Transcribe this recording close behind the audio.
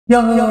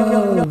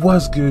Yo,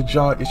 what's good,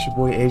 y'all? It's your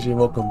boy AJ.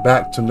 Welcome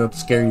back to another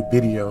scary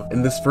video.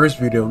 In this first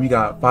video, we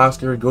got 5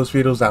 scary ghost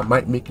videos that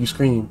might make you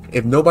scream.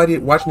 If nobody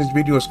watching this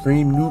video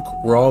scream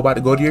nuke, we're all about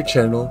to go to your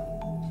channel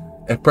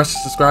and press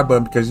the subscribe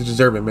button because you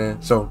deserve it,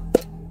 man. So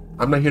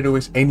I'm not here to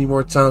waste any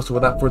more time, so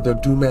without further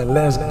ado, man,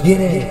 let's get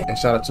it. And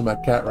shout out to my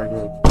cat right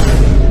here.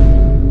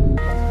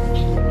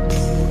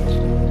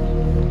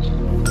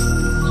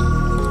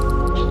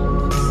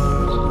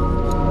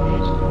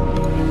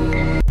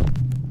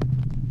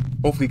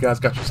 Hopefully you guys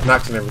got your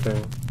snacks and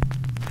everything.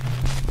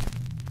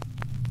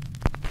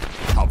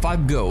 Top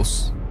 5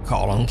 ghosts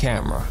caught on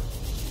camera.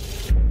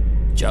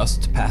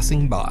 Just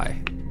passing by.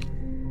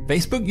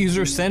 Facebook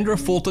user Sandra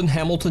Fulton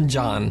Hamilton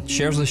John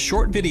shares a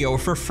short video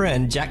of her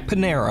friend Jack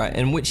Panera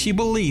in which she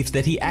believes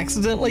that he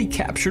accidentally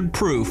captured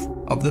proof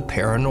of the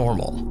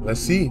paranormal. Let's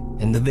see.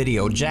 In the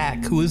video,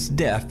 Jack, who is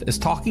deaf, is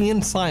talking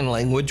in sign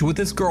language with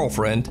his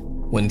girlfriend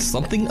when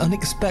something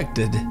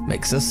unexpected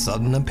makes a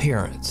sudden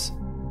appearance.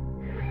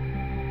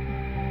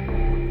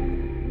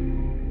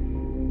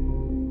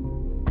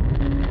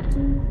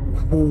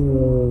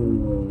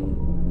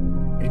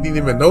 Ooh. He didn't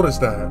even notice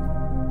that.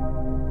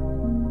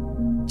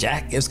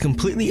 Jack is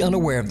completely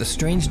unaware of the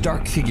strange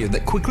dark figure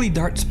that quickly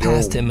darts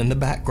past him in the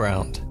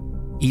background.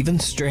 Even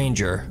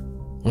stranger,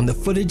 when the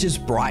footage is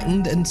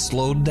brightened and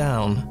slowed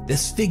down,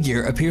 this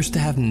figure appears to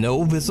have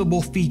no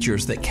visible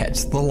features that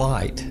catch the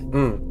light.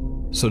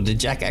 So did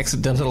Jack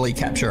accidentally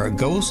capture a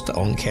ghost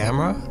on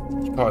camera?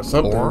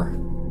 Something. Or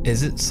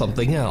is it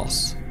something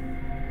else?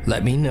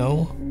 Let me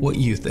know what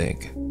you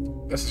think.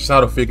 That's a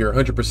shadow figure,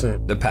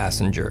 100%. The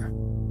passenger.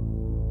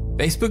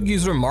 Facebook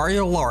user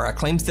Mario Lara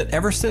claims that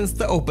ever since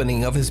the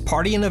opening of his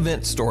party and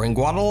event store in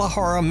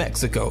Guadalajara,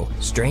 Mexico,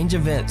 strange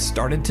events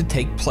started to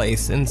take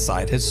place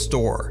inside his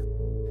store.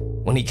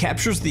 When he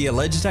captures the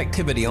alleged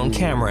activity on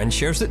camera and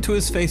shares it to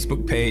his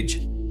Facebook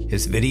page,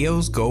 his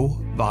videos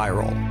go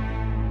viral.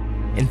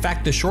 In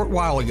fact, a short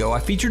while ago,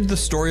 I featured the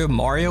story of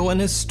Mario and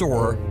his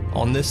store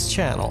on this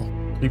channel.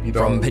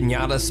 From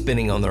piñatas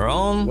spinning on their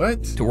own,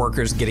 to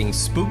workers getting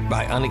spooked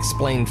by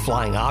unexplained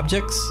flying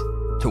objects,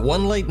 to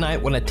one late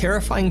night when a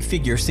terrifying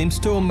figure seems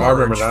to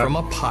emerge from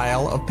a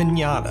pile of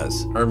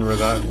piñatas. I remember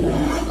that.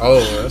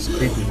 Oh, that's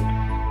creepy.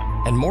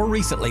 And more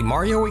recently,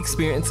 Mario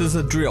experiences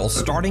a drill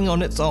starting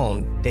on its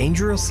own,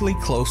 dangerously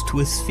close to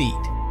his feet.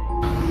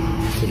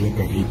 La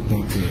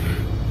cajita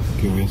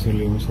que voy a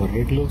hacerle unos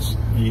arreglos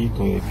y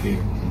todavía hay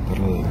que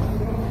montarla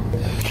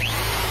de...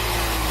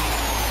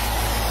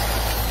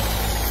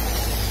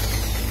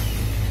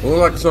 Look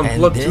like some and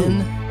plug then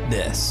too.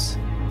 This.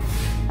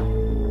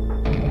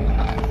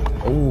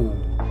 Oh.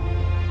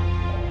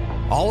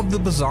 All of the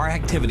bizarre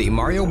activity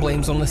Mario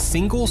blames on a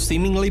single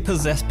seemingly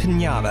possessed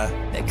piñata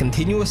that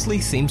continuously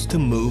seems to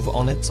move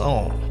on its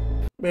own.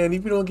 Man,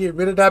 if you don't get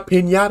rid of that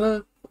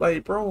piñata,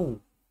 like, bro,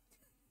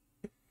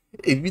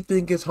 if you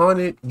think it's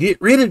haunted, get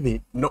rid of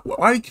it. No,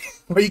 why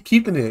are you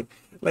keeping it?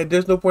 Like,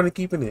 there's no point in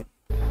keeping it.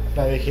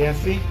 La dejé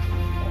así.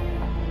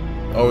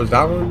 Oh, is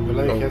that one? Yo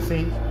la dejé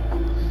así.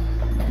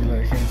 Y la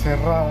dejé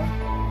encerrada.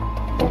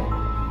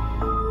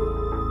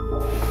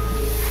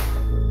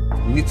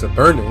 You need to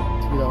burn it.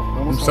 Mira,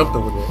 vamos Do a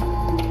something with it.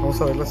 Vamos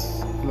a ver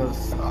las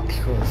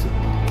hijo de su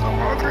puta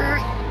madre.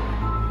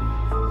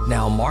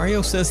 Now,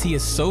 Mario says he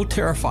is so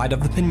terrified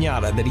of the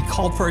piñata that he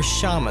called for a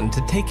shaman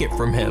to take it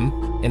from him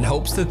in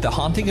hopes that the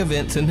haunting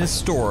events in his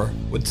store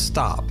would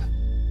stop.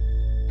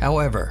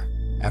 However,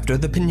 after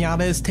the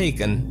piñata is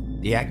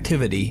taken, the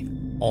activity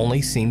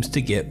only seems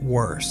to get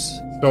worse.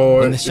 So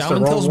when the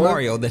shaman tells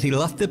Mario that he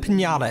left the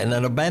piñata in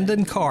an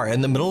abandoned car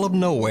in the middle of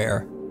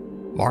nowhere,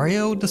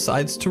 Mario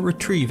decides to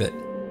retrieve it,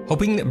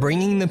 hoping that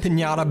bringing the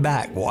piñata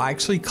back will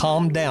actually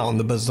calm down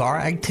the bizarre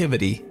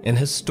activity in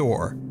his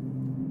store.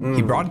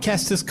 He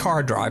broadcasts his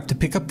car drive to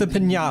pick up the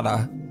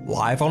piñata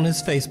live on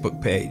his Facebook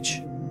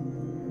page.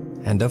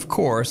 And of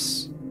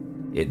course,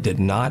 it did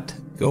not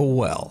go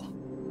well.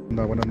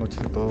 Buenas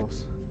noches a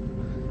todos.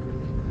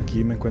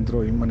 Aquí me encuentro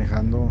hoy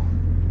manejando.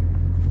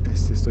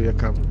 Estoy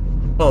acá.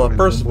 Oh,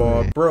 first of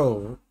all,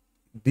 bro,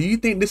 do you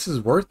think this is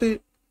worth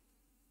it?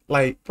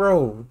 Like,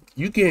 bro,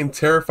 you getting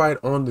terrified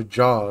on the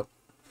job.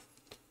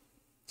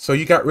 So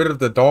you got rid of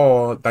the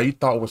doll that you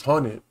thought was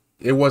haunted.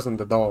 It wasn't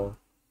the doll.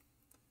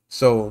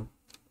 So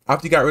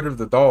after you got rid of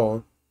the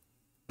doll,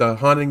 the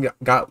haunting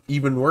got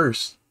even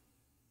worse.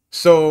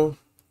 So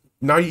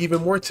now you're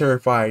even more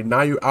terrified.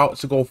 Now you're out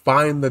to go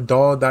find the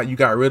doll that you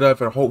got rid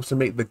of in hopes to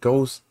make the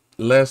ghost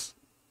less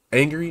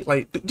angry.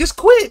 Like, just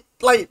quit.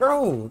 Like,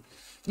 bro,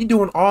 you're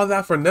doing all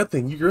that for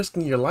nothing. You're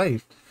risking your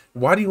life.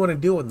 Why do you want to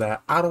deal with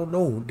that? I don't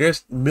know.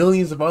 There's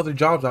millions of other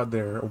jobs out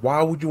there.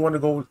 Why would you want to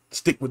go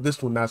stick with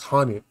this one that's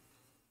haunted?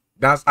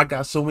 I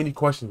got so many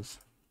questions.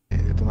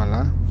 De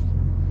Tonalá.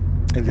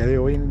 El día de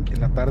hoy en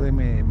la tarde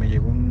me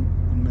llegó un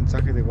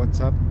mensaje de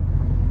WhatsApp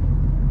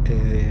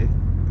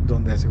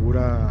donde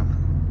asegura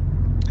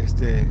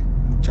este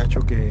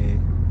muchacho que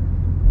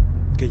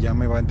ya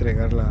me va a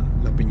entregar la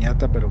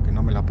piñata, pero que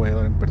no me la puede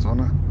dar en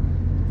persona.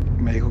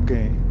 Me dijo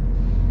que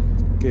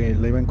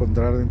la iba a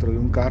encontrar dentro de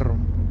un carro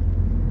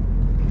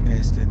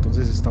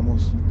Entonces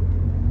estamos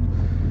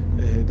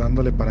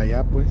dándole para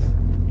allá, pues.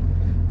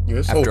 Yeah,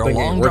 this whole After a thing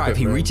ain't long worth drive, it,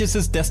 he man. reaches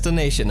his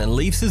destination and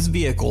leaves his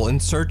vehicle in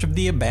search of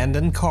the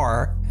abandoned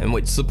car in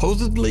which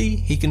supposedly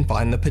he can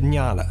find the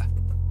piñata.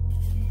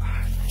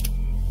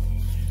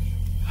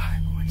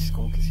 Ay, no manches,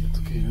 como que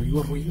siento que yo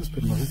oigo ruidos,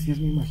 pero no sé si es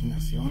mi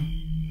imaginación.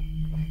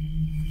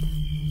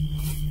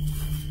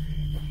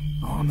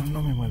 No,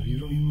 me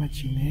malvibro bien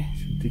machiné.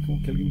 Sentí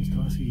como que alguien me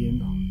estaba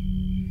siguiendo.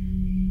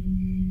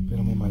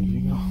 Pero me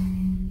malvibro.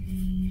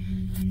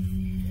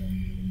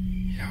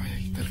 Ya voy a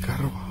quitar el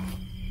carro.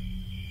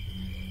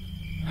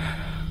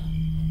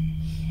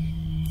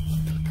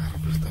 Quita el carro,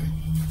 pero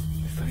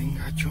está bien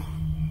gacho.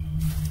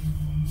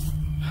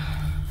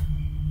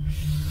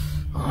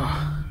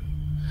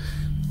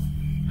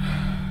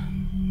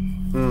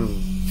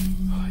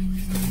 Ay,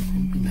 está bien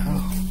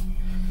empinado.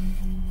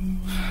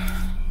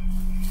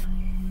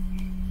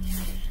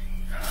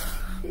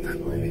 Está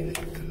 9,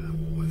 la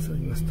bolsa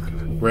iba a estar.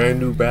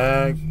 Brand new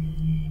bag,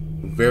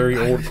 very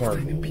old car.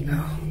 Está bien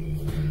empinado.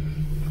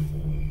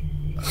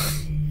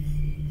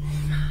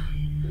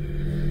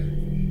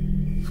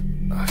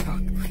 Ay, no,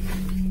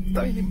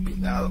 está bien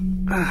empinado.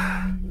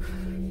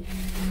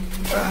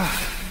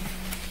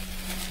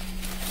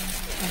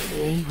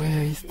 Ay, güey,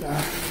 ahí está.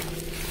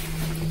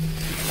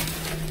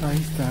 Ahí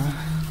está.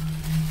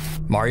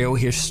 Mario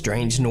hears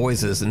strange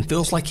noises and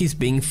feels like he's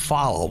being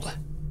followed,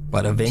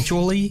 but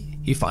eventually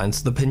he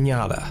finds the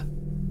piñata.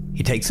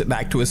 He takes it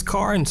back to his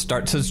car and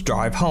starts his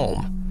drive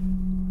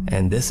home.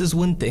 And this is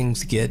when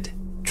things get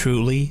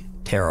truly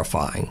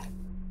terrifying.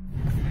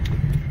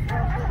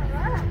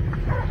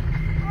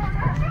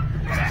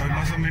 Estoy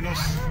más o menos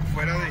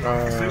fuera de...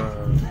 Estoy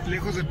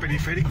lejos del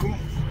periférico.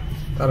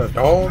 Not a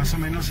dog? Más o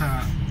menos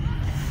acá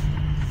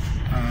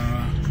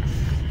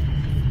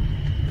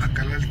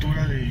a la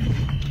altura de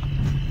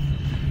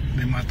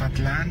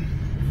Matatlán.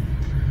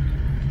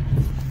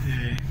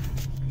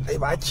 Hay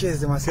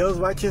baches, demasiados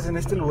baches en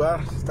este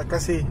lugar. Está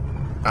casi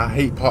I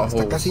hate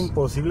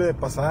imposible de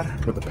pasar.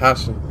 potholes with a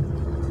passion.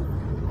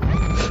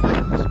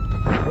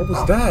 What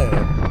was that?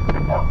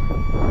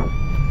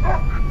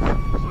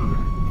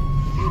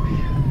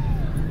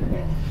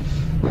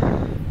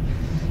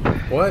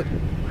 What?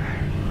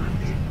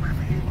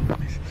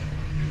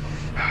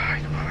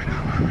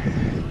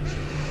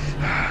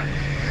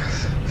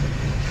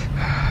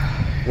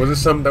 Was it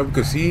something that we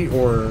could see,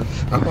 or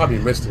I probably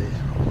missed it?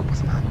 No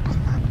pasa nada.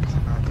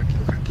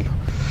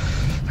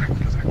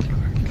 Tranquilo,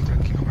 güey,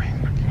 tranquilo.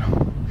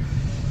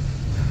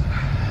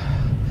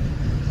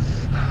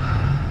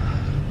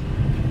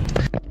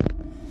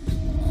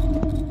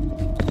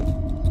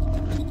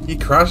 He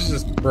crashes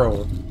his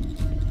bro.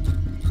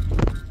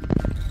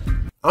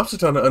 I'm still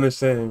trying to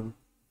understand.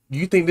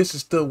 You think this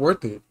is still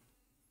worth it?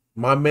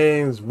 My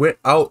man's went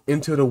out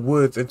into the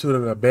woods into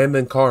an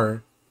abandoned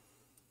car.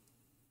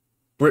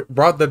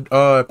 Brought the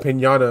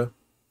piñata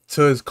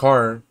to his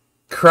car.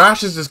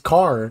 Crashes his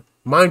car.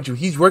 Mind you,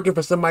 he's working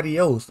for somebody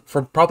else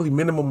for probably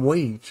minimum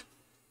wage.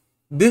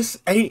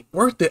 This ain't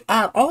worth it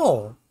at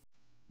all.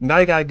 Now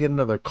you gotta get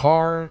another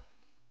car.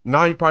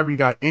 Now you probably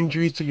got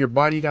injuries to your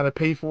body you gotta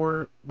pay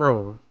for,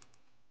 bro.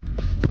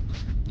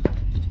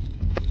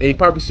 And you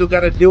probably still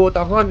gotta deal with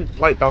the haunted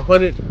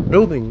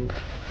building.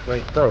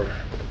 Like, bro.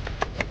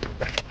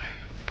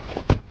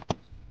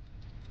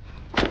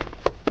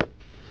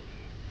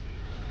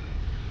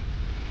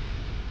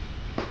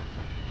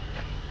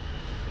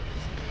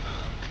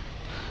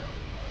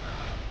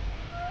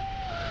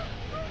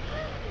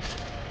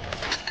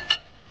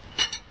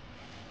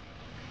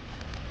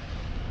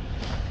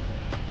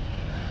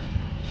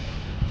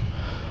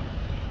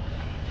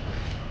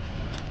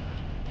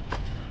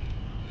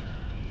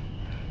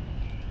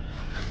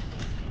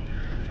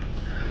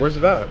 Where's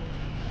it at?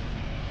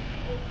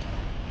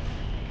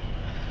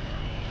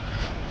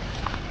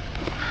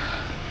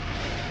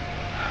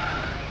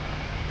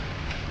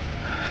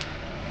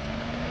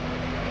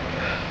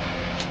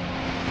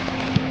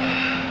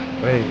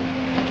 Hey.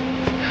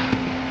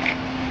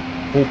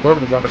 Full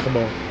purpose about to come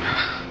on.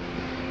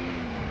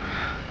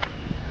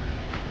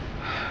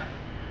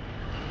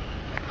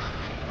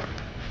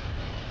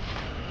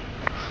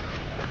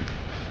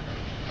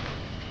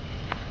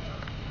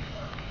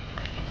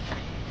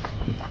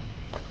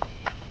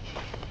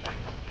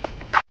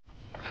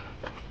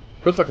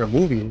 Looks like a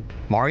movie.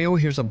 Mario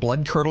hears a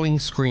blood-curdling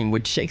scream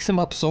which shakes him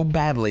up so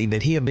badly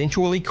that he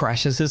eventually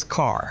crashes his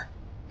car.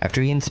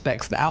 After he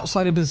inspects the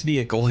outside of his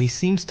vehicle, he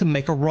seems to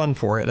make a run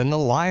for it, and the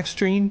live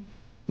stream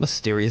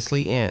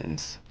mysteriously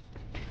ends.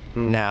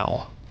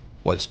 Now,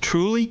 what's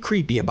truly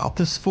creepy about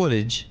this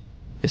footage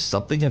is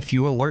something a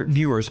few alert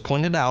viewers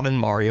pointed out in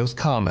Mario's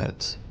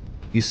comments.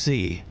 You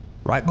see,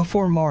 right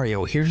before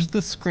Mario hears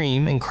the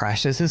scream and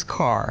crashes his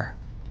car,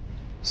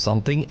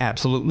 something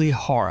absolutely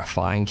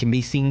horrifying can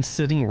be seen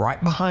sitting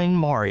right behind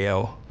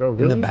Mario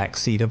in the back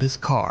seat of his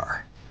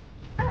car.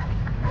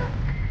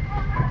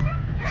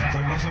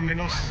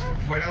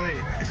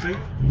 Estoy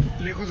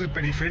lejos del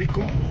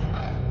periférico.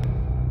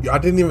 I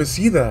didn't even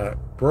see that.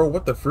 Bro,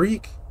 what the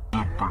freak?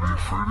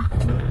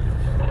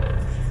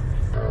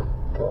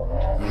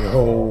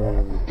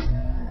 Yo.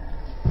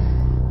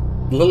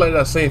 Look like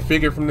that same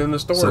figure from in the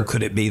store. So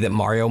could it be that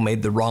Mario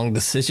made the wrong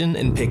decision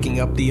in picking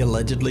up the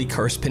allegedly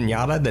cursed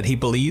piñata that he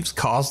believes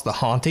caused the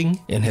haunting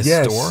in his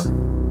store?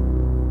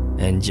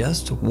 And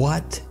just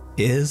what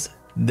is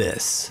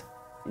this?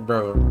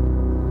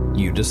 Bro.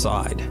 You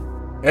decide.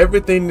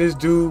 Everything this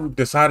dude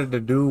decided to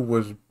do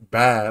was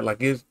bad.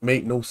 Like, it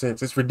made no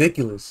sense. It's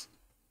ridiculous.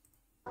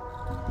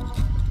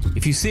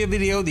 If you see a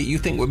video that you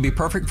think would be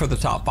perfect for the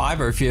top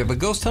 5, or if you have a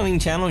ghost hunting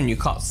channel and you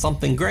caught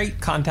something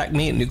great, contact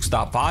me at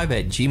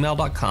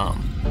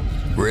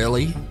nukestop5@gmail.com.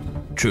 Really,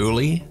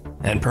 truly,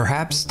 and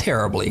perhaps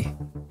terribly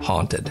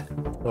haunted.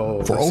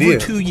 For over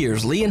 2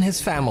 years, Lee and his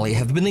family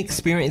have been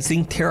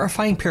experiencing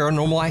terrifying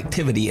paranormal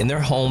activity in their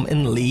home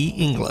in Lee,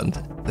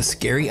 England. The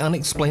scary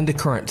unexplained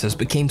occurrences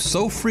became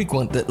so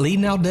frequent that Lee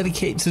now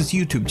dedicates his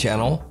YouTube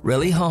channel,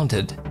 Really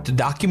Haunted, to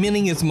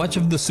documenting as much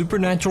of the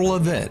supernatural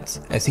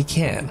events as he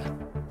can.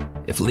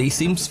 If Lee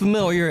seems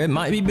familiar, it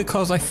might be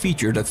because I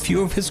featured a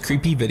few of his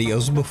creepy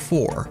videos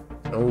before.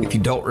 If you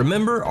don't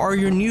remember or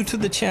you're new to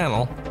the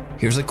channel,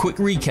 here's a quick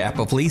recap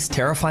of Lee's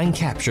terrifying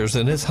captures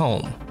in his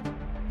home.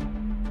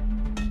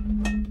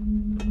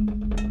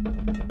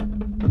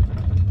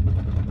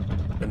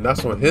 And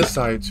that's on his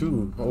side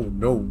too. Oh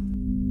no.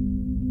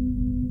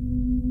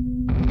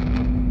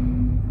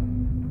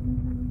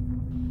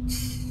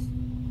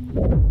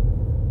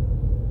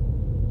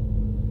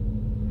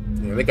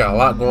 Yeah, they got a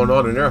lot going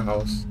on in their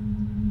house.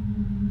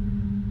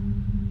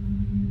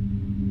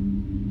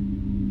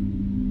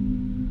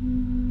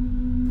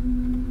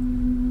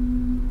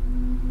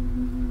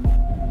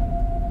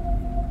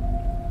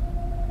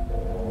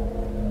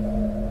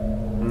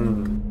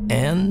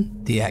 And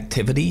the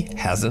activity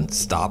hasn't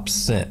stopped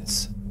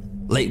since.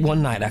 Late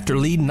one night, after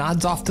Lee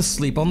nods off to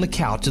sleep on the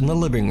couch in the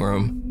living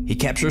room, he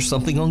captures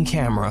something on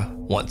camera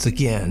once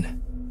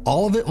again.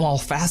 All of it while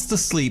fast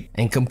asleep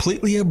and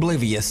completely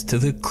oblivious to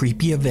the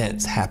creepy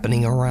events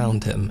happening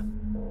around him.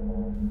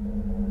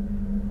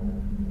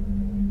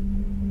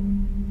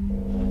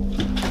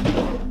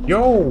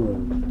 Yo!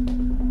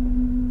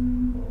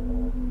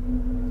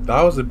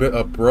 That was a bit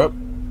abrupt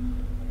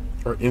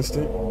or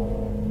instant.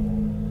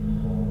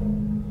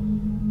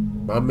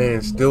 My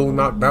man's still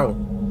knocked out.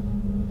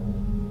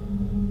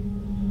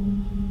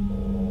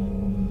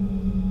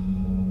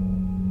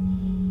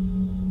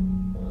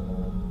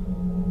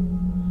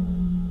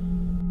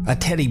 A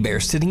teddy bear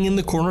sitting in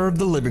the corner of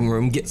the living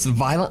room gets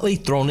violently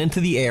thrown into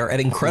the air at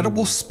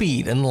incredible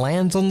speed and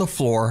lands on the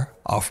floor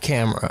off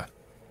camera.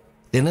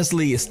 Then as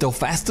Lee is still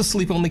fast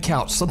asleep on the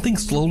couch, something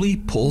slowly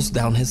pulls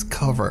down his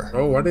cover.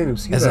 Oh, I didn't even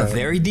see that. As a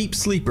very deep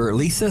sleeper,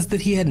 Lee says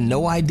that he had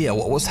no idea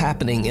what was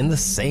happening in the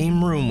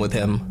same room with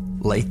him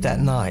late that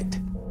night.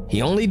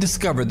 He only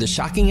discovered the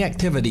shocking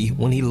activity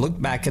when he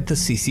looked back at the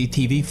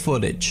CCTV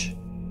footage.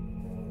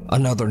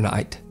 Another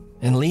night,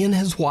 and Lee and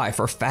his wife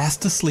are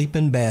fast asleep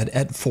in bed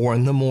at 4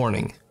 in the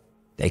morning.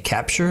 They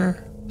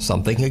capture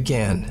something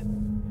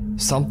again.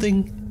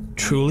 Something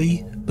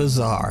truly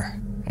bizarre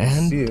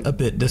and a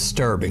bit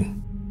disturbing.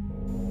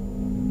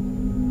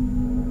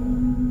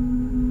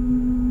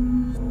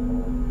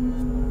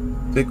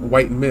 Thick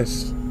white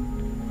mist.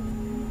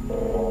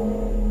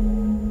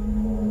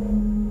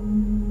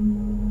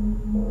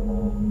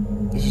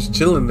 It's just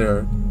chilling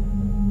there.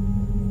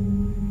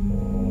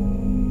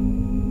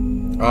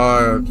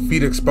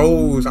 Feet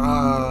exposed.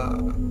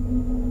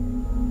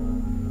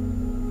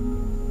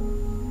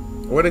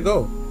 Where'd it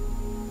go?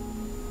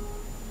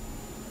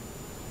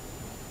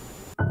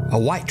 A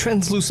white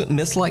translucent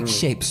mist-like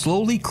shape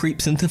slowly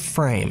creeps into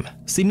frame,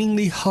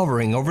 seemingly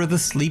hovering over the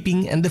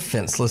sleeping and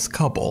defenseless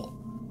couple.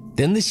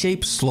 Then the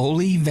shape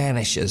slowly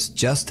vanishes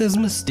just as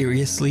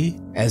mysteriously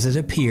as it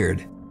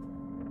appeared.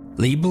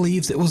 Lee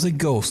believes it was a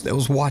ghost that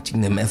was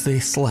watching them as they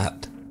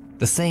slept.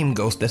 The same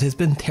ghost that has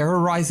been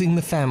terrorizing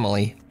the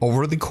family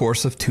over the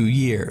course of 2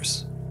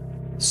 years.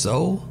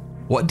 So,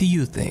 what do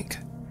you think?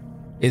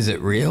 Is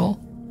it real?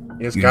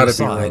 It's gotta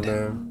be real,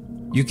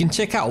 man. You can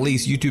check out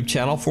Lee's YouTube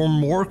channel for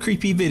more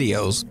creepy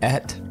videos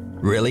at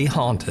Really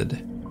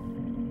Haunted.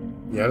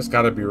 Yeah, it's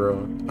gotta be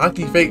real. I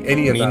can fake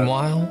any of that.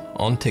 Meanwhile,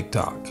 on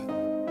TikTok.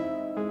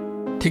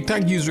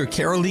 TikTok user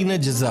Carolina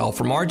Giselle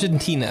from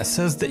Argentina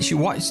says that she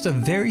watched a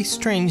very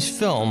strange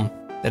film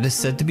that is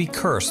said to be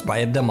cursed by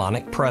a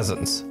demonic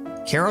presence.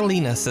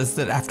 Carolina says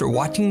that after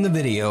watching the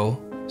video,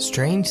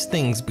 strange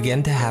things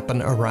began to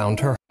happen around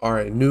her.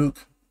 Alright,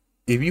 Nuke,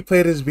 if you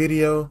play this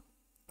video,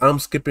 I'm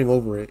skipping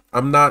over it.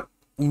 I'm not,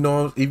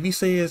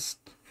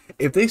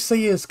 if they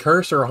say it's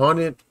cursed or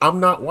haunted, I'm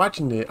not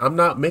watching it. I'm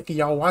not making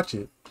y'all watch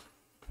it.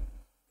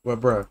 Well,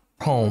 bruh.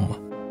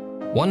 Home.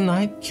 One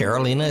night,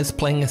 Carolina is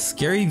playing a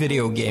scary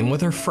video game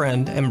with her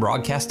friend and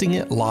broadcasting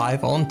it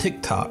live on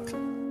TikTok.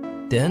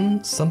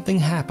 Then something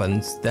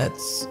happens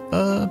that's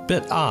a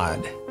bit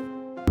odd.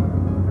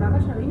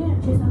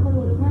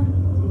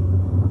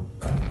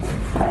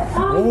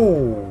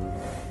 Oh.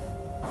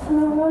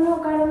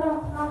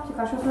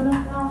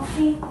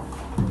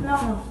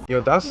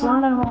 Yo, that's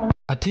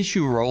A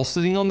tissue roll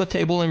sitting on the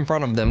table in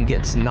front of them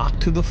gets knocked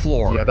to the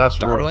floor, Yeah, that's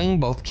startling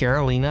both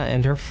Carolina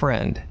and her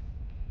friend.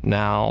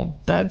 Now,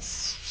 that's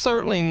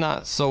certainly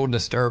not so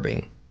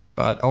disturbing,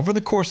 but over the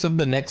course of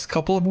the next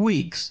couple of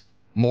weeks,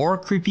 more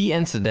creepy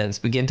incidents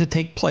begin to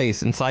take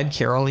place inside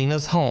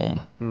Carolina's home,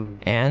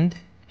 and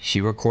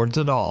she records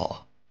it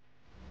all.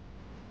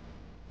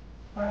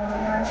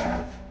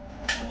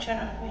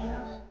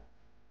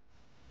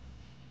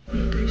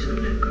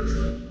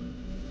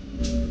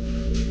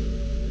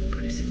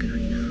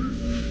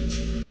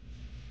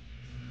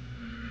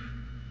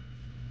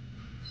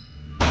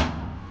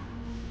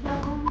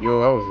 Yo,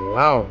 that was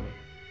loud.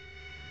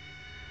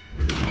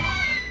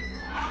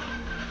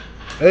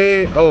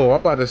 Hey, oh, I'm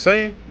about to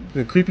say,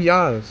 the creepy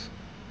eyes.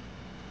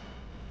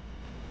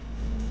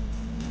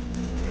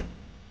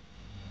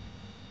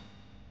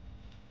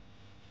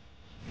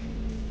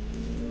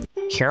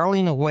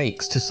 Carolina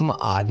wakes to some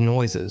odd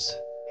noises,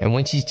 and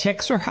when she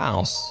checks her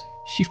house,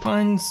 she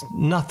finds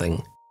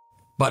nothing.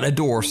 But a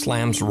door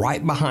slams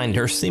right behind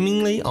her,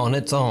 seemingly on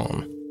its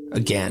own.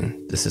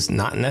 Again, this is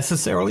not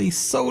necessarily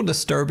so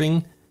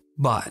disturbing,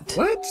 but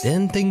What?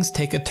 then things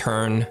take a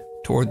turn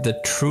toward the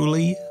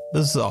truly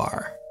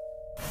bizarre.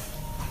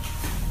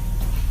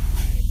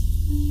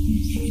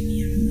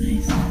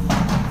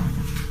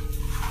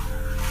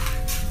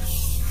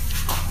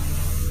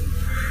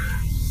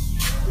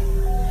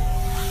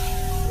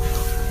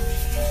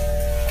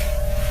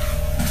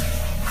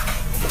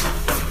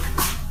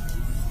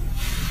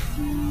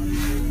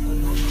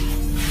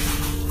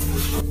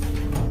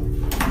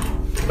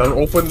 Don't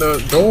open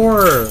the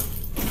door.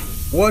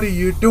 What are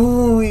you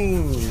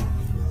doing?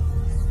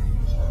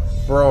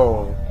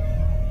 Bro,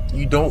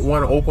 you don't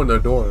want to open the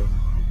door.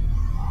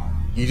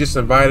 You just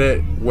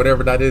invited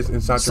whatever that is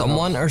inside your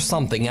Someone house. or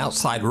something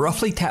outside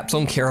roughly taps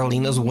on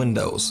Carolina's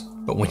windows,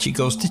 but when she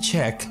goes to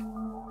check,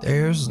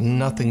 there's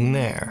nothing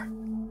there.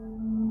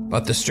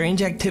 But the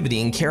strange activity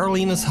in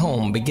Carolina's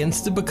home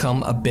begins to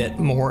become a bit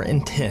more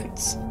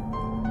intense.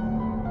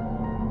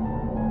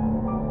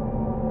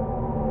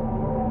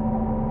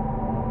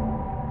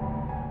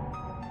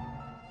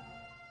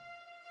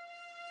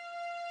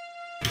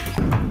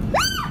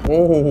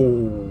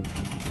 Oh,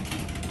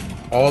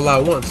 all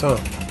at once, huh?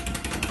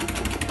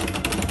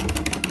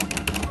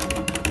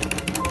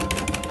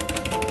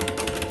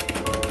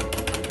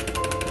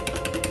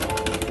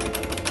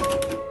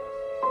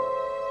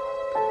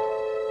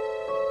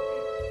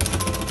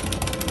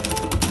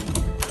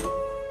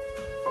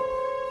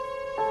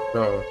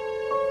 No.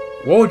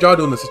 What would y'all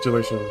do in this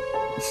situation?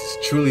 This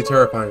is truly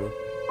terrifying.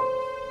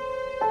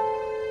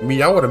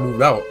 Me, I would have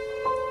moved out.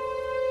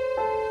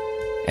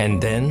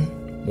 And then,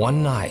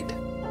 one night,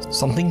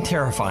 something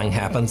terrifying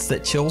happens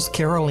that chills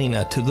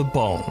Carolina to the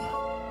bone.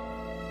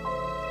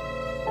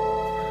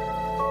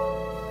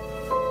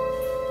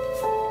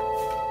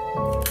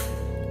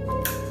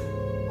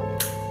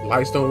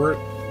 Lights don't work.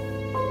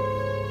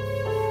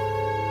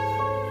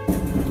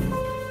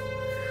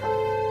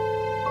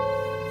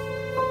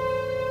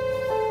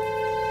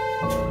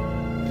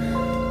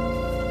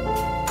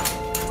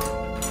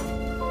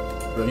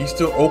 Are you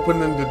still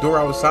opening the door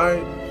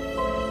outside?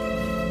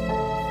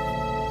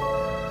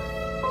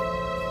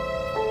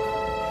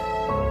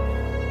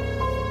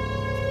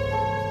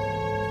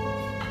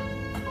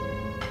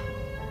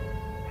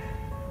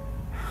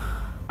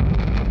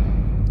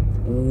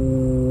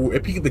 Ooh,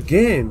 it peeked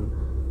again.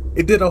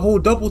 It did a whole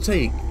double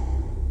take.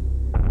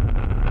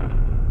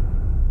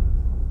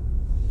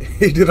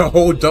 It did a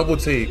whole double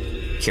take.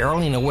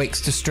 Carolina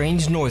wakes to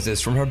strange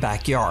noises from her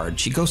backyard.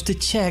 She goes to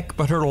check,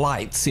 but her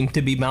lights seem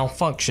to be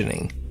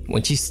malfunctioning.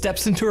 When she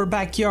steps into her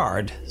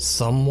backyard,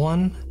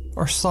 someone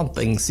or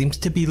something seems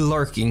to be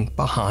lurking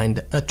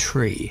behind a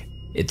tree.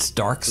 Its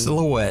dark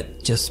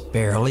silhouette just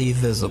barely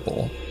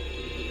visible.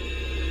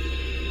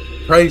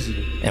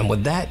 Crazy. And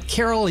with that,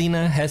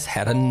 Carolina has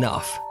had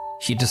enough.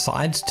 She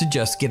decides to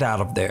just get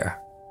out of there.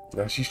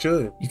 Yeah, she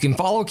should. You can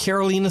follow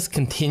Carolina's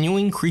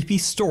continuing creepy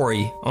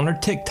story on her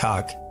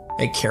TikTok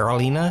at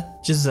Carolina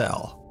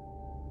Giselle.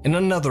 In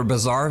another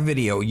bizarre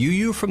video,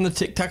 Yuyu from the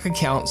TikTok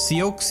account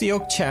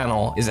Seok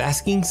Channel is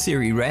asking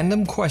Siri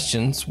random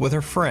questions with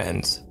her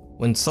friends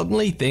when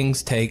suddenly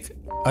things take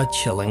a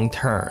chilling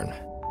turn.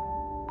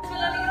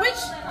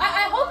 Which,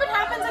 I hope it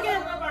happens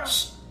again.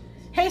 Shh.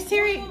 Hey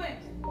Siri,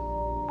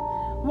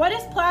 what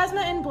is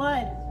plasma in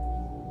blood?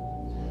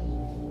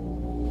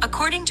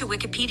 According to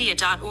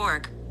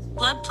Wikipedia.org,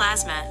 blood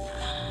plasma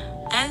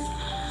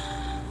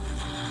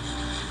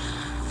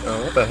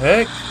What the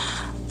heck?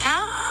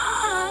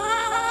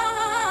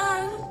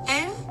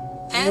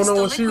 is the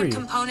know what liquid Siri?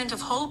 component of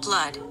whole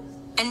blood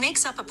and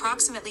makes up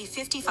approximately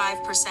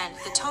 55%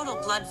 the total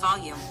blood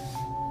volume.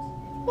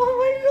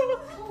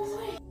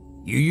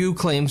 Yuyu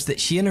claims that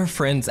she and her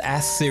friends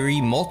asked Siri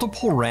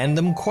multiple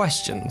random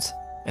questions,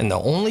 and the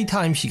only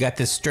time she got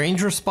this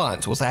strange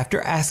response was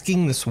after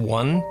asking this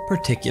one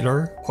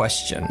particular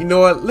question. You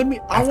know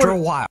what? After a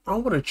while, I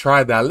want to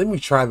try that. Let me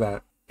try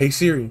that. Hey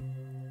Siri.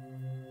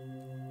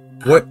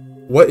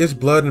 What is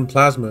blood and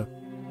plasma?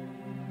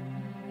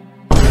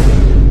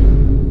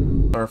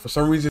 All For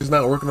some reason, it's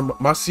not working.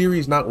 My Siri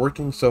is not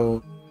working,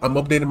 so I'm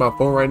updating my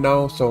phone right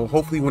now. So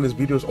hopefully when this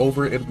video is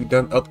over, it'll be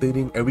done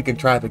updating and we can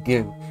try it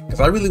again. Because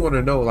I really want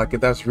to know, like,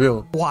 if that's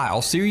real.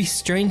 While Siri's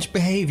strange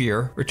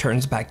behavior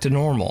returns back to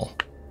normal,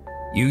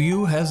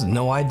 Yu has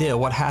no idea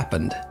what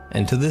happened,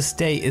 and to this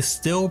day is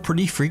still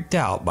pretty freaked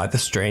out by the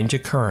strange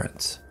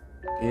occurrence.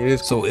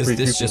 So is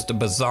this just a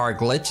bizarre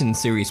glitch in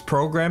Siri's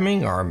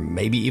programming, or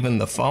maybe even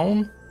the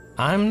phone?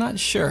 I'm not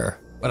sure,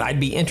 but I'd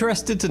be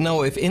interested to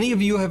know if any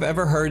of you have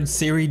ever heard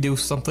Siri do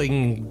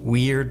something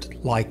weird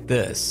like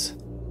this.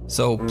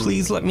 So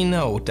please let me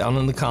know down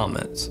in the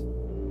comments.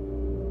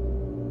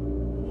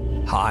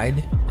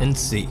 Hide and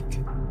seek.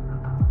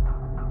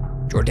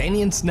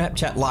 Jordanian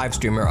Snapchat live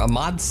streamer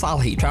Ahmad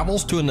Salhi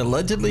travels to an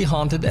allegedly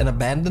haunted and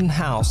abandoned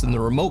house in the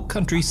remote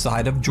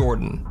countryside of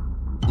Jordan.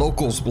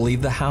 Locals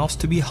believe the house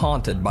to be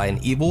haunted by an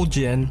evil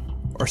jinn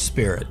or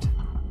spirit.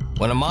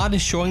 When Ahmad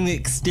is showing the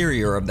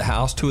exterior of the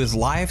house to his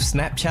live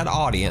Snapchat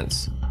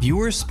audience,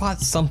 viewers spot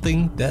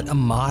something that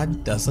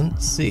Ahmad doesn't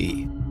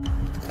see.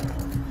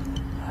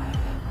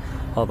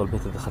 هذا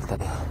البيت اللي دخلت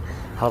عليه،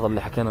 هذا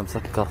اللي حكينا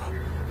مسكر،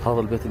 هذا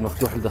البيت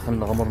المفتوح اللي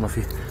دخلنا غمرنا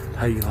فيه،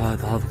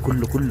 هذا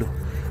كله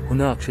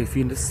هناك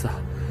شايفين لسه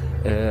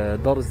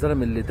دار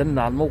الزلمه اللي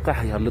دلنا على الموقع،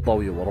 هي اللي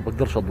طاويه ورا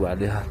بقدرش اضوي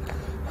عليها.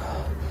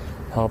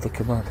 هذا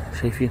كمان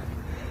شايفين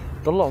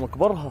طلعوا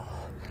مكبرها،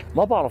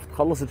 ما بعرف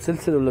تخلص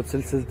بسلسله ولا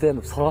بسلسلتين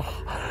بصراحه.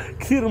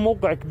 كثير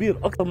الموقع كبير،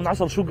 اكثر من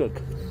 10 شقق.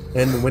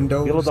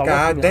 windows,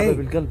 god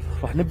dang.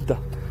 رح نبدا.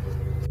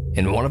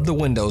 In one of the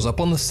windows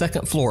up on the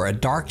second floor, a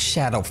dark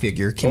shadow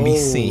figure can be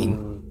seen.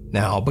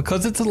 Now,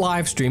 because it's a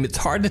live stream, it's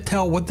hard to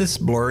tell what this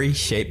blurry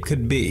shape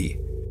could be.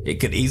 It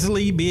could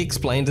easily be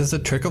explained as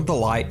a trick of the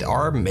light,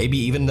 or maybe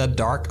even a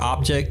dark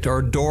object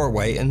or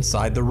doorway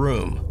inside the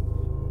room.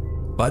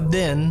 But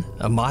then,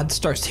 Ahmad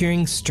starts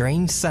hearing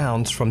strange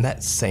sounds from that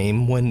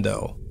same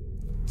window.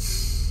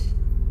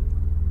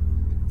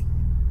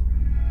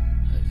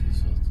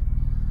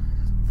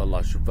 طلع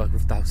الشباك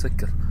بفتح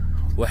وسكر،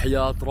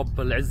 وحياة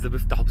رب العزة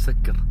بفتح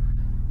وبسكر.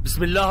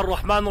 بسم الله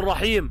الرحمن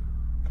الرحيم.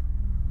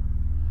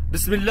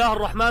 بسم الله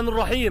الرحمن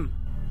الرحيم.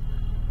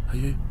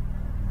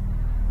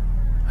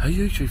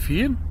 هي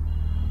شايفين؟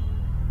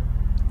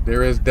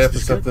 There is definitely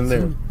something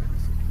there.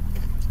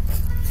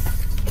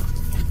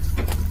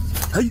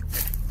 هي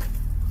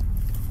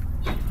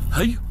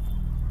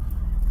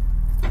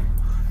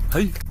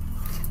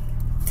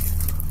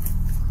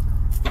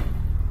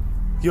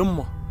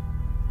يما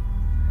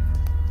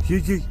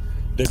يجي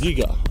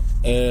دقيقة.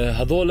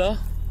 هذولا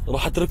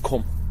راح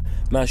اتركهم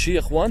ماشي يا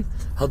اخوان،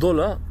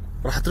 هذولا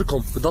راح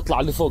اتركهم، بدي اطلع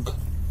اللي فوق.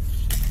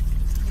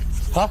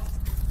 ها؟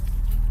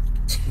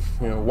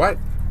 What?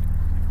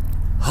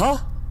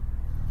 ها؟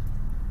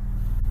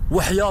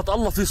 وحياة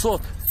الله في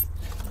صوت.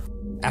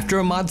 After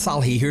Ahmad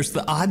Salhi hears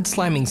the odd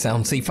slamming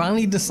sounds, he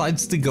finally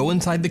decides to go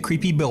inside the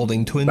creepy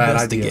building to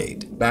investigate.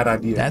 Bad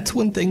idea. That's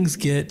when things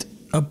get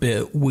a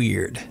bit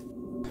weird.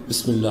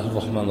 بسم الله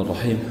الرحمن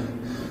الرحيم.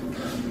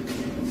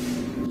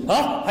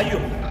 ها؟ هيو.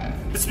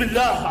 بسم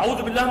الله،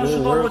 أعوذ بالله من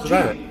الشيطان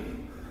الرجيم.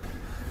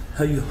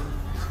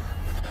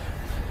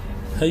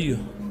 هيو.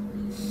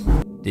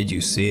 Did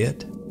you see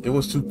it? It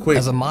was too quick.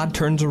 As Ahmad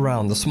turns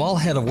around, the small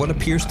head of what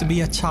appears to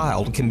be a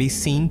child can be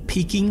seen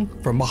peeking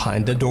from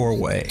behind a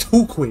doorway.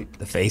 Too quick.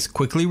 The face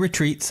quickly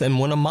retreats, and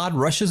when Ahmad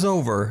rushes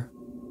over,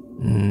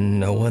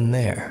 no one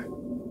there.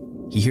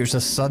 He hears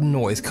a sudden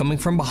noise coming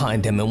from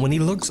behind him, and when he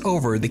looks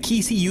over, the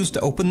keys he used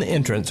to open the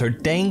entrance are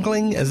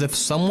dangling as if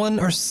someone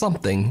or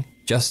something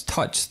just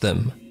touched them.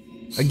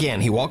 Again,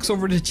 he walks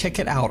over to check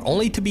it out,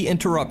 only to be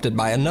interrupted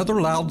by another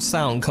loud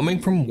sound coming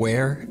from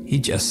where he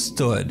just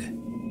stood.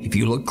 If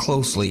you look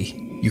closely,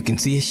 you can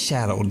see a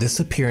shadow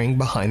disappearing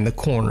behind the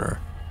corner.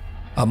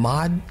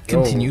 Ahmad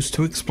continues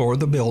to explore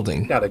the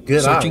building,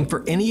 searching for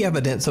any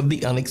evidence of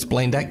the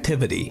unexplained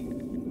activity.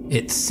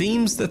 It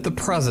seems that the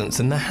presence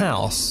in the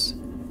house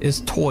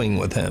is toying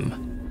with him.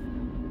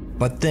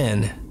 But then,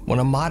 when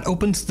Ahmad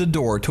opens the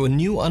door to a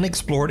new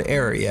unexplored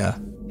area,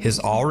 his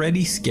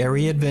already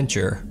scary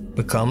adventure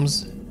becomes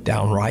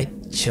downright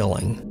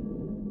chilling.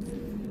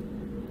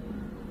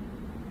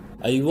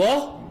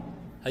 أيوة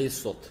هي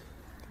الصوت.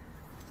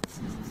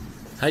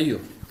 هيو.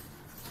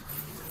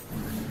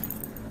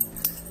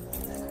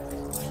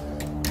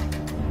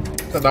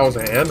 I thought that was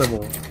an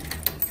animal.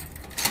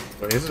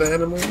 Wait, is it an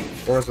animal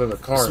or is it a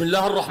car? بسم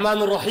الله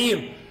الرحمن الرحيم.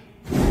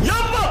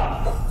 يابا.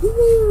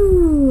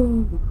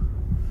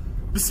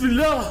 بسم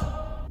الله.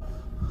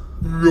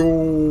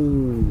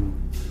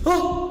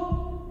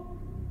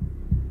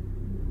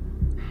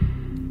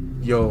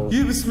 Yo,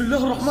 بسم الله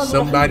الرحمن الرحيم.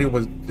 somebody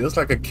was, it was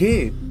like a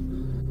kid.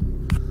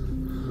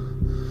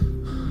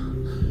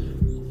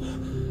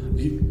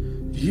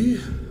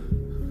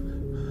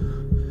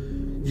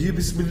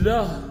 بسم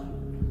الله.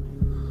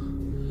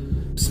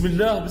 بسم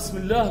الله بسم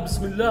الله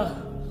بسم الله.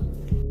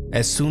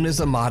 As soon as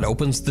Ahmad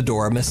opens the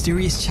door, a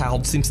mysterious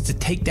child seems to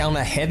take down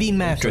a heavy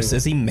mattress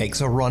as he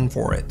makes a run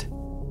for it.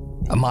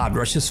 Ahmad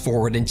rushes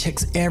forward and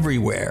checks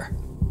everywhere,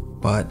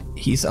 but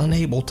he's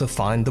unable to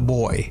find the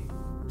boy.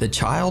 The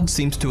child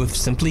seems to have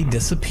simply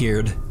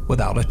disappeared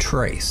without a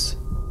trace.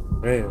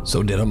 Man.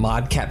 So did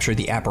Ahmad capture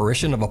the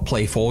apparition of a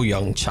playful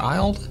young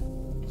child?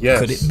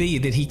 Yes. Could it be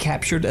that he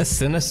captured a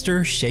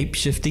sinister,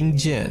 shape-shifting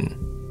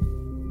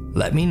jinn?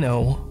 Let me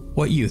know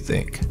what you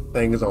think.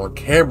 Thing is on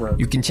camera.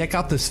 You can check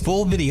out this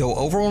full video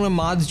over on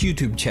Ahmad's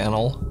YouTube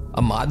channel,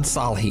 Ahmad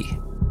Salhi.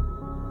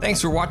 Thanks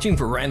for watching.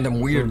 For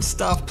random weird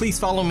stuff, please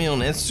follow me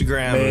on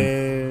Instagram.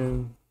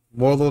 Man,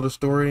 moral of the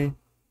story,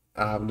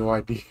 I have no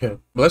idea.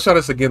 But let's try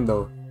this again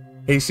though.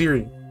 Hey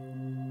Siri,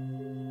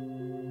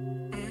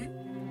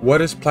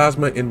 what is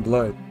plasma in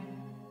blood?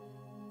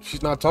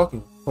 She's not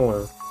talking. Hold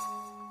on.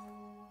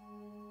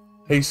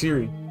 Hey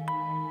Siri,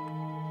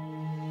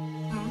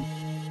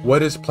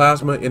 what is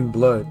plasma in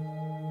blood?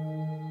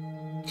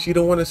 She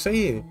don't want to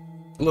say it.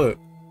 Look,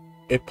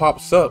 it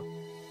pops up,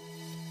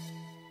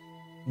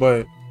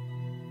 but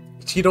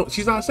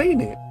she's not saying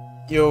it.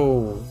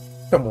 Yo,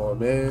 come on,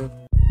 man.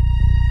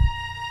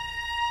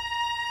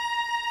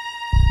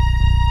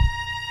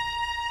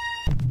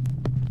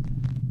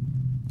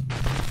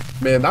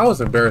 Man, that was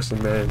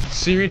embarrassing, man.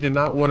 Siri did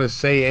not want to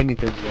say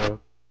anything,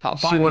 yo. Top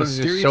She 5 wanted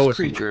to just show mysterious us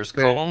creatures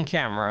something. caught on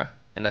camera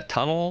in a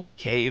tunnel,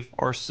 cave,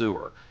 or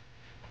sewer.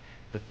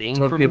 The thing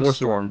Tunnel, from cave, the or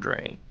sewer. storm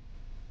drain.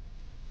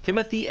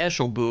 Timothy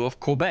Eshelbu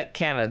of Quebec,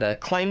 Canada,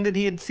 claimed that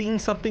he had seen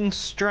something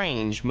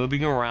strange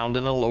moving around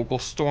in a local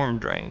storm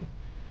drain.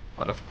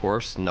 But of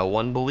course, no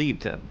one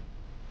believed him.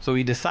 So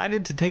he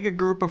decided to take a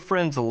group of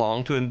friends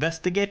along to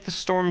investigate the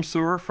storm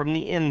sewer from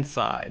the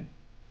inside,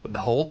 with the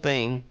whole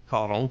thing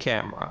caught on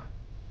camera.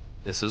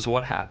 This is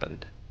what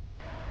happened.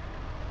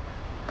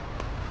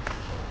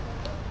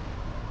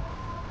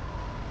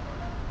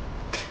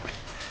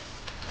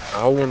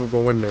 I want to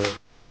go in there.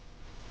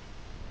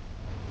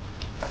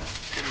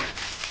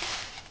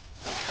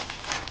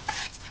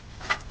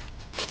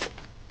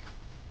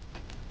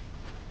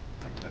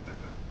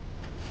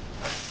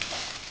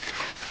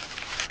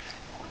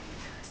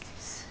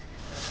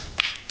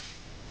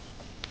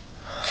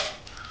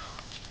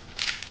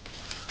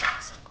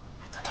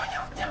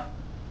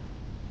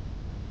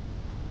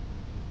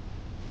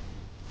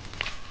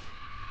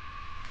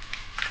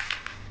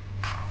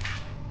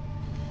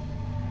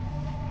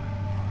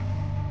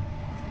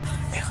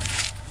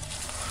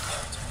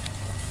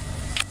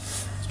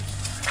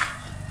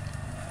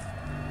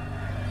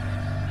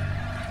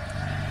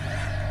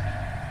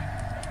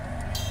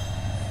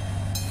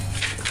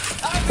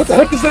 What the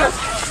heck is that?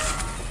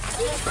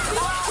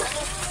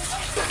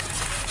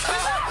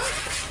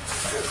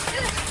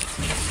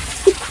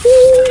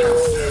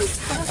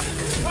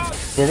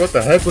 Bro, what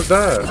the heck was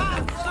that?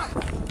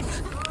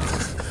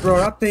 Bro,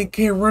 that thing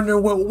came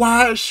running with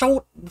wide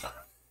shoulders.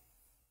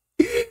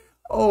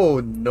 Oh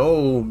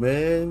no,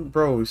 man.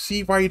 Bro,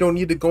 see why you don't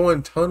need to go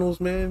in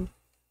tunnels, man?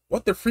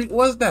 What the freak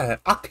was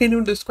that? I can't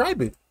even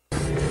describe it.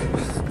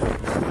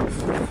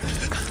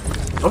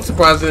 I'm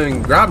surprised I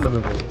didn't grab none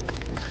of it.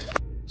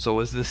 So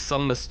is this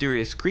some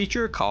mysterious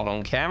creature caught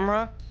on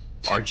camera,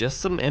 or just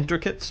some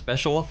intricate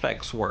special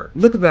effects work?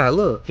 Look at that,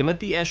 look.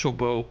 Timothy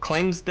Eshelbu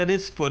claims that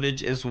his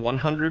footage is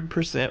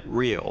 100%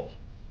 real.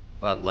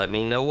 But let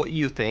me know what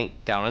you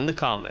think down in the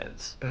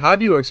comments. How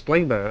do you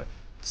explain that?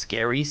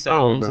 Scary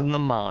sounds no. in the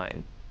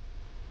mind.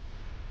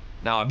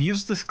 Now, I've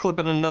used this clip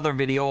in another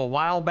video a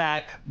while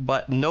back,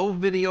 but no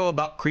video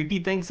about creepy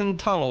things in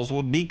tunnels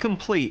would be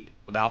complete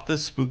without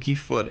this spooky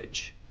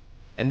footage.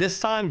 And this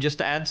time, just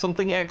to add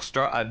something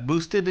extra, I've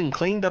boosted and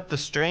cleaned up the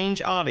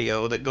strange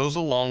audio that goes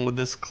along with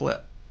this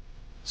clip.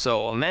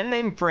 So, a man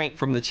named Frank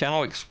from the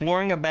channel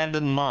Exploring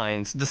Abandoned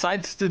Mines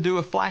decides to do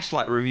a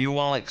flashlight review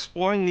while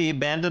exploring the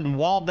abandoned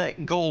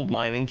Waldeck gold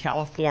mine in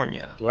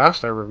California.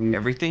 Last I reviewed.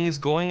 Everything is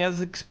going as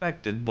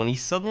expected when he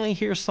suddenly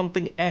hears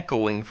something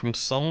echoing from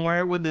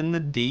somewhere within the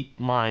deep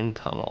mine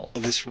tunnel.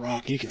 This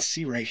rock, you can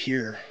see right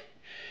here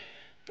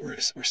where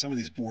some of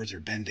these boards are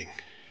bending.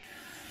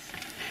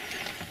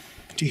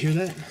 Do you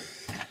hear that?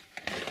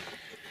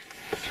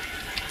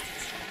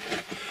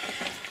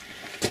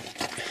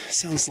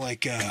 Sounds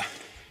like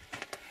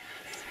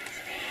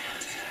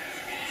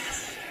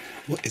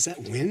what is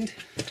that, wind?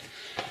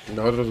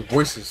 No, those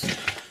voices.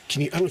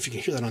 Can you, I don't know if you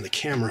can hear that on the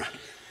camera.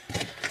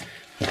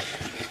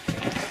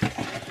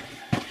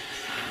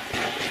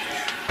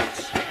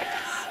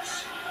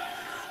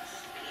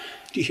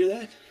 Do you hear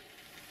that?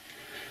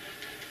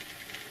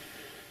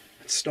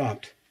 It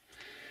stopped.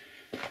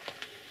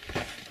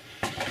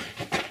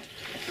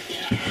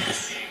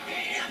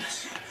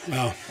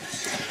 Well,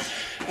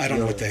 I don't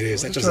know what that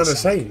is. That What doesn't you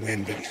sound trying like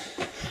wind,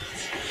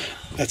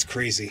 but that's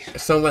crazy. It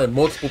sounds like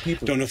multiple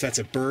people. Don't know if that's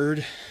a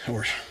bird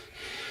or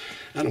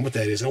I don't know what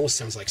that is. It almost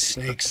sounds like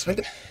snakes.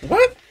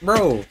 What?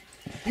 Bro,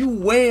 you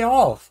way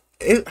off.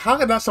 How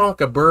could that sound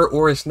like a bird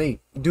or a snake?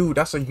 Dude,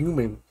 that's a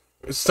human.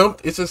 It's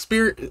a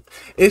spirit.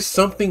 It's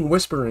something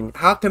whispering.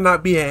 How can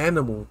that be an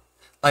animal?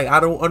 Like,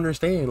 I don't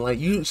understand. Like,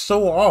 you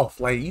so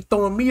off. Like, you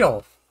throwing me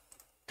off.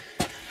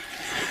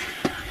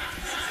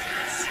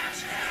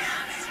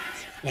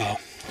 Wow.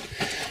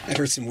 I've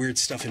heard some weird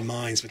stuff in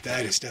mines, but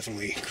that is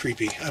definitely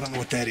creepy. I don't know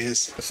what that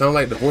is. It sounds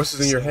like the voices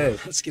in your head.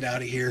 Let's get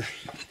out of here.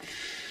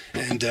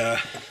 and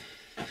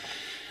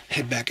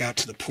head back out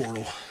to the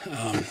portal.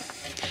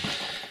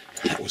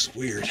 That was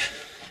weird.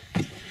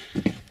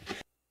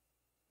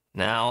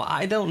 Now,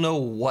 I don't know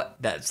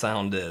what that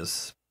sound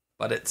is,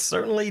 but it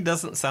certainly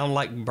doesn't sound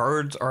like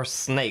birds or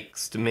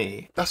snakes to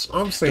me. That's what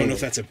I'm saying. Don't know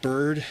if that's a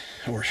bird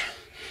or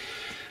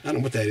I don't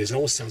know what that is. It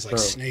almost sounds like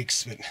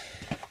snakes, but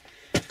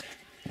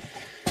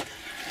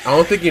I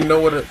don't think you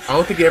know what. I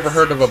don't think you ever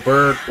heard of a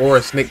bird or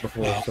a snake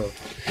before.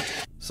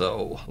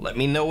 So let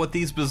me know what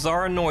these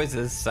bizarre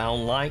noises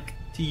sound like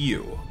to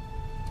you.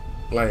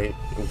 Like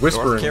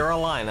whispering. North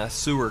Carolina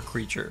sewer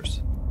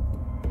creatures.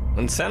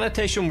 When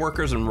sanitation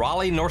workers in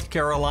Raleigh, North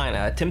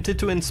Carolina attempted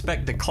to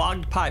inspect the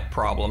clogged pipe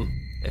problem,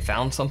 they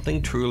found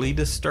something truly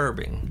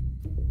disturbing.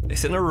 They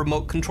sent a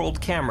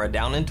remote-controlled camera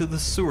down into the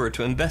sewer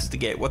to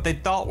investigate what they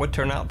thought would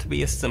turn out to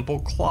be a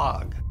simple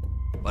clog.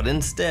 But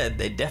instead,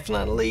 they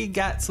definitely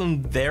got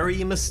some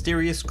very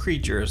mysterious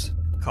creatures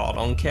caught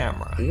on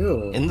camera.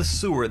 Ew. In the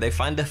sewer, they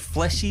find a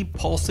fleshy,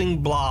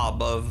 pulsing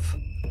blob of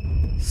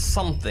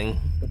something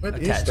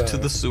attached to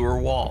the sewer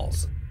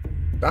walls.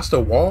 That's the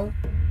wall?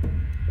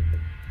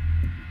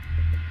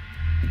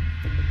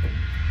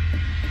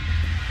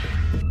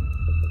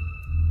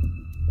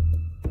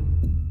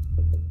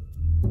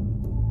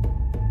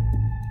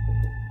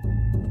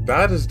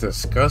 That is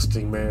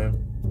disgusting,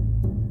 man.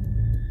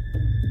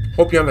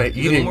 Hope y'all not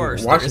eating. Even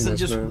worse, there isn't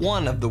just man.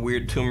 one of the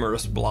weird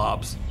tumorous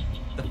blobs.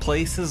 The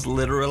place is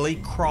literally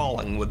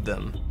crawling with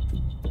them.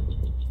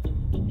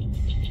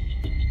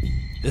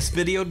 This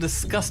video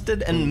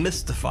disgusted and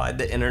mystified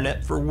the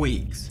internet for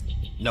weeks.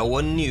 No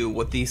one knew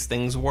what these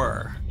things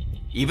were.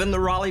 Even the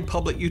Raleigh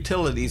Public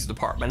Utilities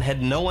Department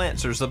had no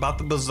answers about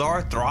the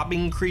bizarre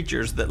throbbing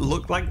creatures that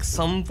looked like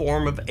some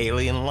form of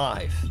alien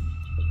life.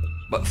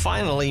 But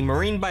finally,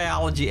 marine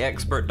biology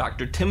expert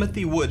Dr.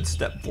 Timothy Wood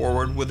stepped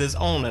forward with his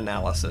own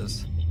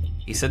analysis.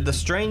 He said the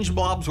strange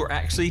blobs were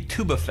actually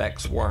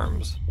tubifex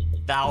worms.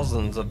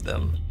 Thousands of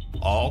them,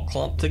 all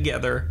clumped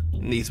together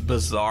in these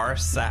bizarre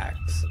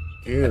sacs.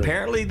 Ew.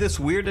 Apparently this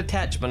weird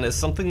attachment is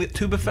something that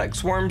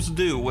tubifex worms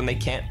do when they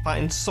can't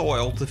find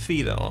soil to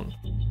feed on.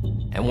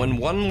 And when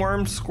one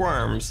worm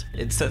squirms,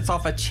 it sets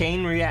off a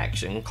chain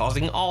reaction,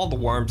 causing all the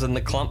worms in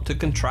the clump to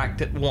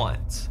contract at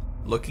once,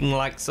 looking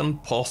like some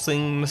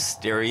pulsing,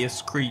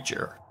 mysterious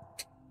creature.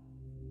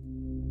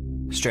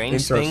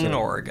 Strange thing in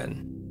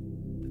Oregon.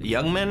 A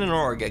young man in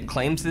Oregon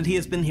claims that he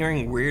has been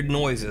hearing weird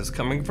noises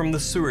coming from the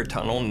sewer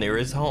tunnel near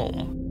his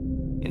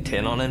home.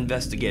 Intent on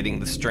investigating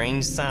the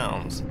strange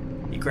sounds,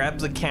 he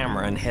grabs a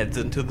camera and heads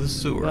into the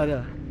sewer. But,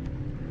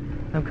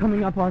 I'm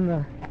coming up on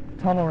the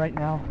tunnel right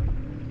now.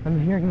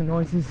 I'm hearing the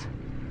noises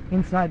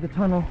inside the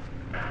tunnel,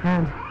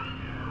 and...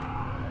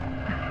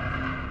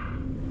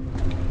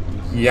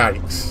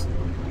 Yikes.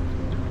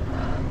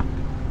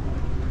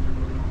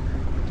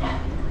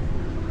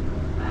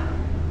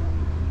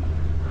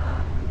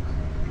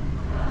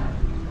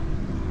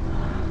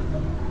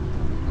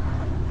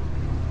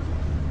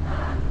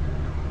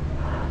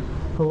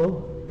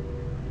 Hello?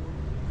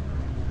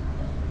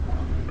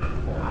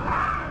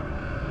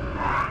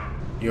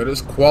 Yo,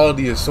 this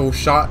quality is so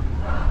shot.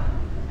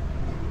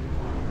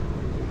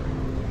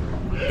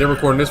 They're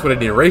recording this with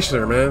an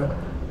eraser, man.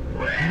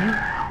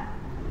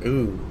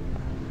 Ooh.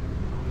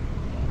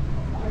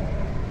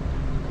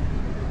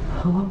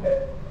 Hello?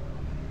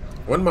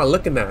 What am I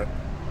looking at?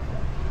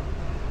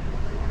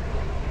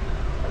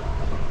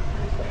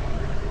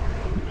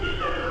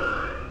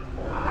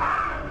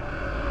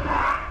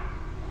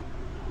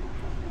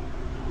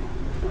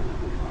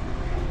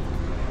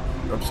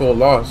 I'm so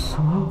lost.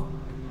 Hello?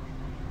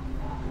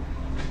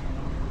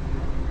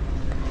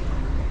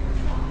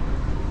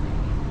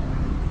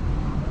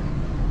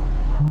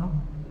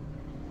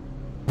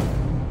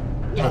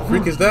 What the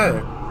freak is that?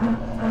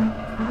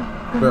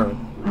 Bro.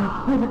 I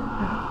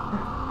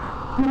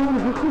don't want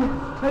to hurt you.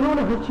 I don't want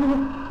to hurt you.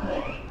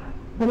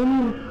 I don't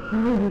want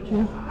to hurt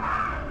you.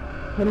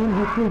 I don't want to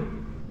hurt you.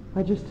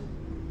 I just...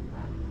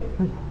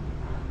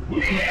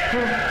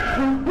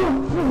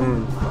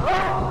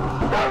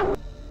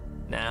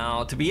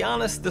 Now, to be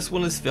honest, this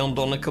one is filmed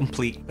on a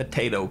complete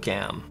potato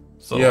cam.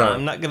 So Yeah.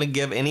 I'm not going to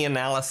give any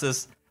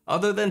analysis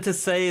other than to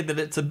say that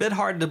it's a bit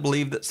hard to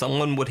believe that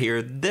someone would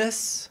hear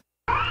this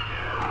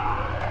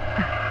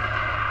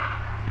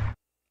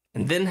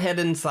and then head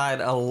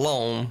inside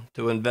alone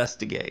to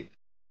investigate.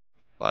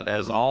 But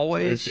as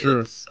always,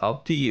 it's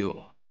up to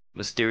you.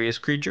 Mysterious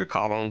creature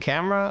caught on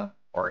camera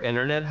or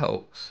internet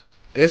hoax.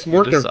 It's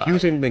more You decide.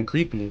 confusing than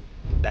creepy.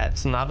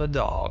 That's not a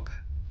dog.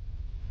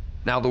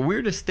 Now, the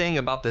weirdest thing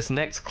about this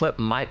next clip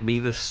might be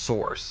the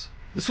source.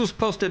 This was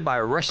posted by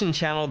a Russian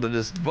channel that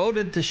is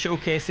devoted to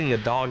showcasing a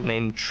dog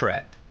named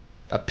Tret,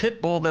 a pit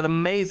bull that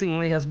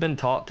amazingly has been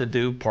taught to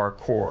do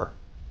parkour.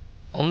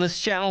 On this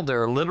channel,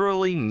 there are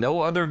literally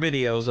no other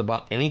videos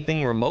about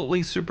anything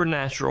remotely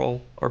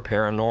supernatural or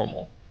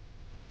paranormal.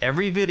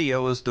 Every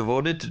video is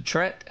devoted to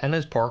Tret and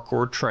his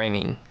parkour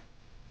training.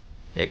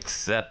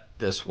 Except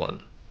this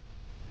one.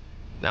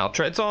 Now,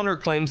 Tret's owner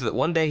claims that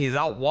one day he's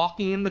out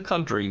walking in the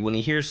country when he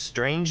hears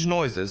strange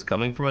noises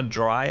coming from a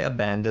dry,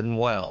 abandoned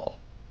well.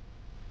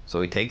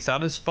 So he takes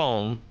out his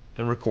phone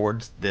and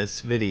records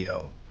this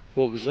video.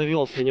 Ох,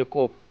 завелся не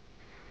коп.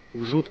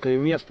 Жуткое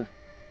место.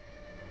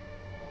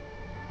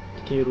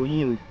 Такие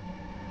руины.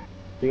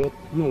 И вот,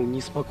 ну,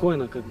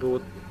 неспокойно, как бы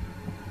вот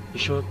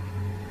еще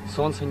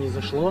солнце не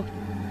зашло,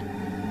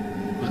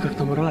 а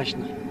как-то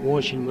мрачно,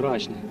 очень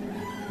мрачно.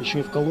 Еще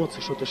и в колодце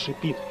что-то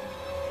шипит.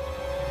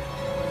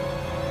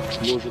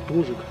 Может,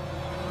 ужик.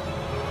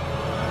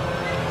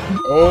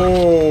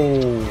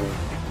 Oh.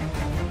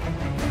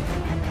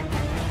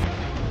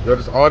 Yo,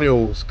 this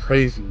audio is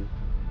crazy.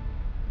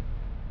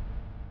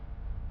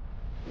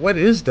 What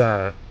is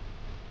that?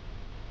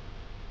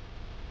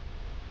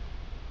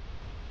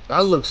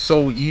 That looks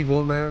so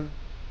evil, man.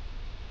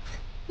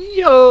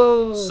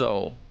 Yo!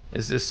 So,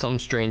 is this some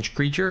strange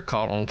creature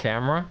caught on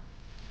camera?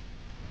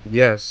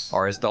 Yes.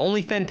 Or is the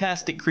only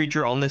fantastic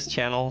creature on this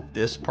channel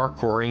this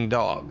parkouring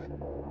dog?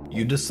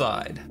 You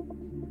decide.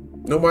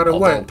 No matter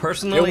Although, what.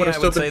 personally, I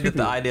would say that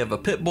the idea of a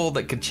pit bull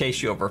that could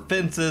chase you over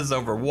fences,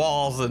 over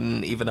walls,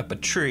 and even up a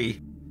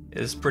tree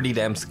is pretty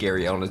damn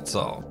scary on its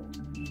own.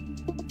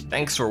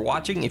 Thanks for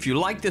watching. If you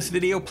like this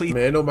video, please...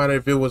 Man, no matter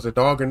if it was a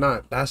dog or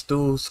not, that's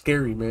still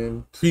scary,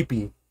 man.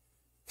 Creepy.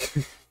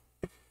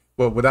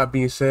 But with that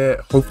being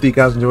said, hopefully you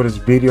guys enjoyed this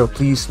video.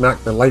 Please smack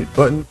the like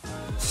button.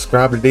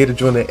 Subscribe today to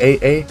join the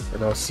AA.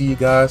 And I'll see you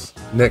guys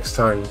next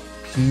time.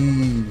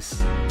 Peace.